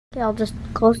Okay, I'll just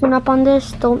closing up on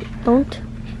this. Don't.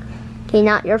 Okay,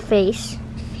 not your face.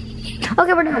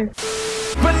 Okay, we're done.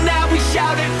 But now we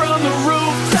shout it from the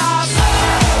rooftops.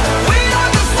 We are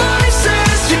the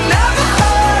voices you never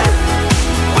heard.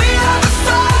 We are the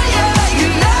fire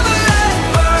you never let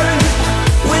burn.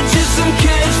 We're just some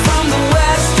kids from the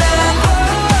West End.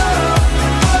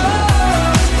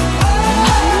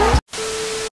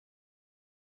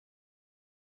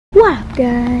 What up,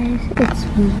 guys? It's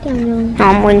me, Daniel.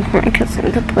 I'm waiting for my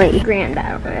cousin to play Grand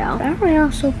Battle Royale. Battle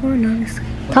Royale so far, honestly.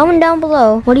 Comment down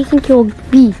below, what do you think you'll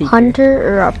be? Hunter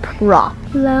or a pro?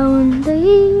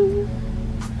 Lonely.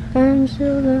 I'm so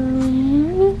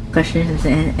lonely. Questions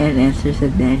and answers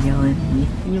of Daniel and me.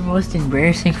 Your most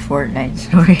embarrassing Fortnite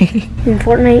story. In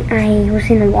Fortnite, I was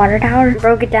in a water tower,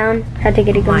 broke it down, had to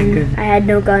get a gun. I had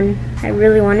no gun. I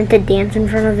really wanted to dance in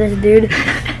front of this dude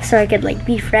so I could like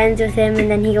be friends with him and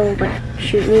then he'll like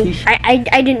shoot me.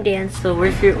 I didn't dance. So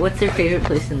what's your favorite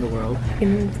place in the world?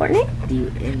 In Fortnite?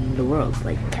 In the world,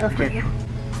 like California.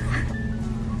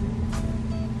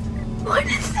 What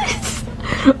is this?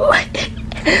 What?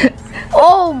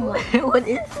 Oh my. What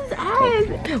is this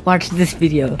ad? Watch this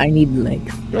video. I need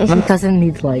likes. My cousin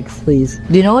needs likes, please.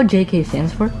 Do you know what JK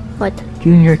stands for? What?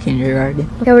 Junior kindergarten.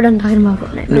 Okay, we're done talking about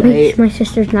Fortnite. Right. My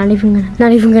sister's not even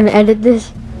gonna edit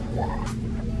this.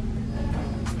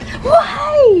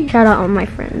 Why? Shout out all my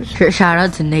friends. Shout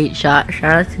out to Nate. Shout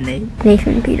out to Nate.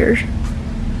 Nathan Peters.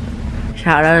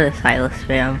 Shout out to Silas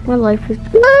fam. My life is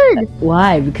good.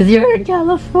 Why? Because you're in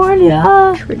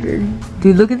California. Triggered.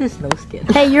 Dude, look at this no skin.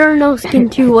 Hey, you're no skin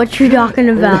too. What you talking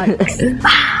about?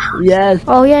 Yes.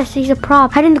 Oh yes, he's a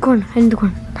prop. Hide in the corner. Hide in the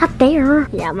corner. Not there.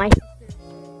 Yeah,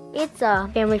 it's a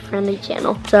family-friendly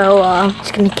channel, so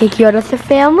just gonna kick you out of the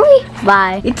family.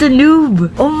 Bye. It's a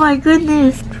noob. Oh my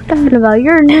goodness. What are you talking about?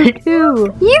 You're a noob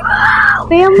too. You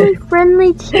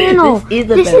family-friendly channel.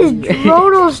 This is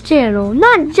Drodal's channel,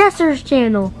 not Jesser's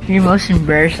channel. Your most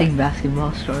embarrassing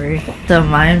basketball story. So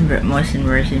my most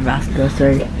embarrassing basketball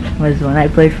story was when I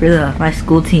played for my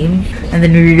school team, and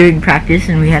then we were doing practice,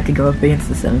 and we had to go up against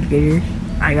the 7th graders.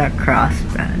 I got crossed,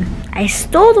 man. I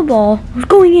stole the ball. I was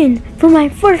going in for my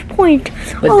first point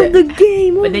of the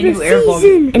game of the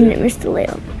season, and it missed the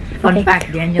layup. Fun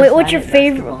fact, Daniel. Wait, what's your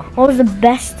favorite? What was the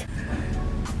best?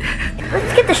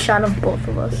 Let's get the shot of both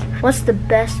of us. What's the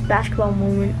best basketball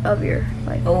moment of your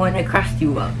life? Oh, when I crossed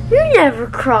you up. You never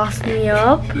crossed me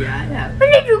up. Yeah, I have. When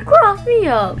did you cross me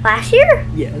up? Last year?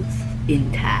 Yes.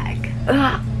 In tag.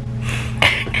 Ugh.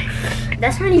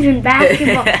 That's not even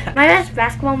basketball. My best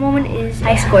basketball moment is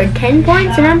I scored 10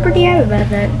 points and I'm pretty happy about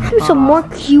that. Do some more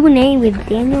Q&A with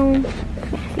Daniel.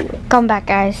 Come back,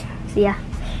 guys. See ya.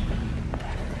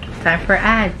 Time for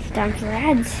ads. Time for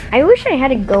ads. I wish I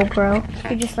had a GoPro. I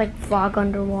could just like vlog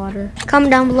underwater.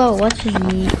 Comment down below. What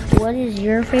is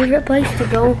your favorite place to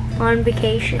go on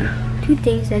vacation? 2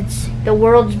 things that's the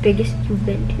world's biggest you've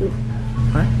been to.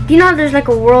 What? Do you know there's like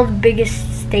a world's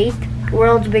biggest state?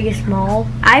 World's biggest mall.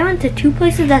 I went to 2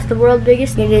 places that's the world's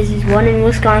biggest. It is one in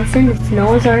Wisconsin, it's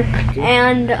Noah's Ark,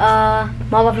 and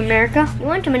Mall of America. We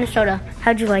went to Minnesota.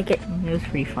 How'd you like it? It was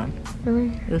pretty fun.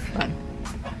 Really? It was fun.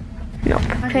 Nope.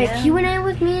 Okay, yeah. Q&A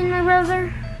with me and my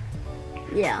brother?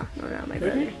 Yeah, no, not my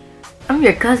brother. I'm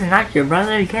your cousin, not your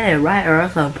brother. You get it right or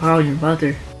else I'll call your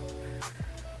brother.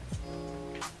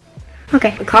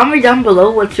 Okay. Comment down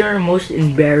below what's your most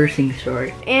embarrassing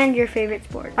story. And your favorite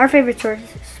sport. Our favorite sport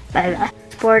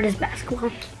is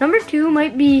basketball. Number 2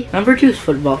 might be... Number 2 is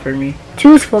football for me.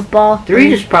 2 is football.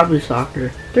 3 is probably soccer.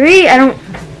 3, I don't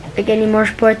like any more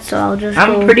sports, so I'll just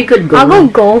I'm pretty good golf. I'll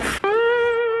go golf.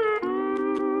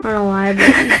 I don't know why,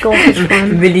 but golf is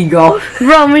fun. Mini golf.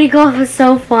 Bro, mini golf is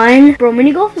so fun.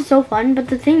 But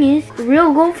the thing is,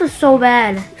 real golf is so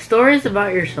bad. Stories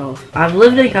about yourself. I've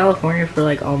lived in California for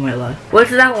like all my life. What's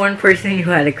that one person you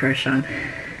had a crush on?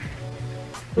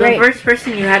 The first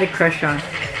person you had a crush on.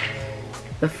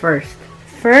 The first.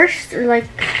 First, or like,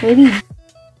 maybe...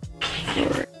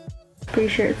 Pretty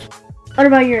sure it's... What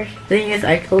about yours? Thing is,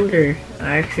 I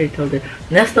actually told her.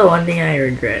 And that's the one thing I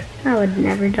regret. I would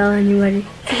never tell anybody.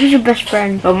 Who's your best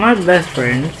friend? Oh, my best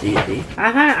friend. It's easy. I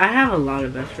have a lot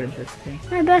of best friends, that's the thing.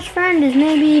 My best friend is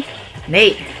maybe...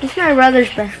 Nate. He's my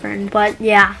brother's best friend, but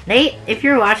yeah. Nate, if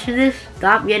you're watching this,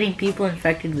 stop getting people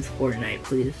infected with Fortnite,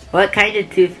 please. What kind of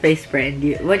toothpaste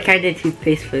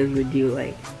flavor would you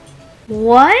like?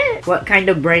 What? What kind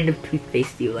of brand of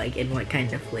toothpaste do you like, and what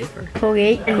kind of flavor?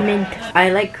 Colgate and mint. I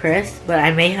like Crest, but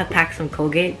I may have packed some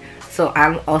Colgate, so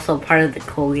I'm also part of the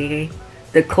Cole gang.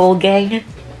 The Cole gang?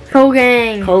 Cole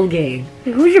gang. Cole gang.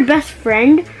 Who's your best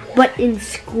friend, but in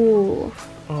school?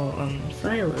 Oh,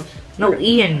 Silas. No,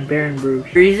 Ian Baron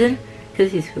Bruce. Reason?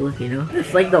 because he's Filipino.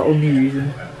 That's like the only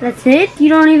reason. That's it? You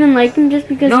don't even like him just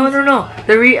because No.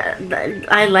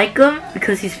 I like him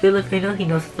because he's Filipino. He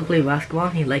knows how to play basketball.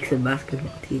 And he likes the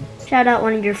basketball team. Shout out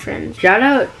one of your friends. Shout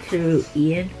out to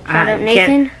Ian. Shout out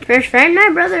Nathan. First friend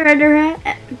my brother ever had.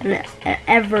 Yeah.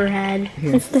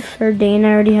 It's the third day and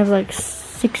I already have like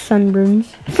 6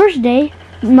 sunburns. First day,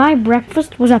 my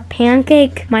breakfast was a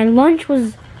pancake. My lunch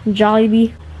was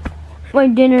Jollibee. My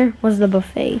dinner was the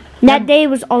buffet. That day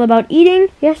was all about eating.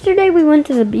 Yesterday we went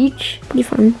to the beach. Pretty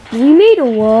fun. We made a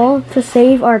wall to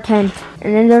save our tent.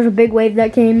 And then there was a big wave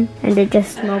that came and it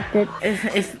just smoked it.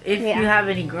 If you have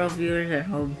any girl viewers at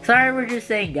home, sorry we're just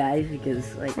saying guys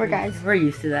because like We're guys. We're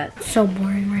used to that. So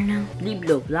boring right now.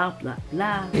 Blah blah blah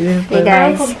blah. Hey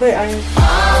guys. All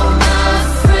my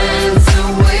friends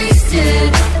are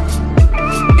wasted,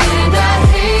 and I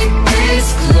hate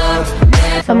this club.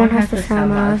 Someone has to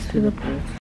slam us to the pool.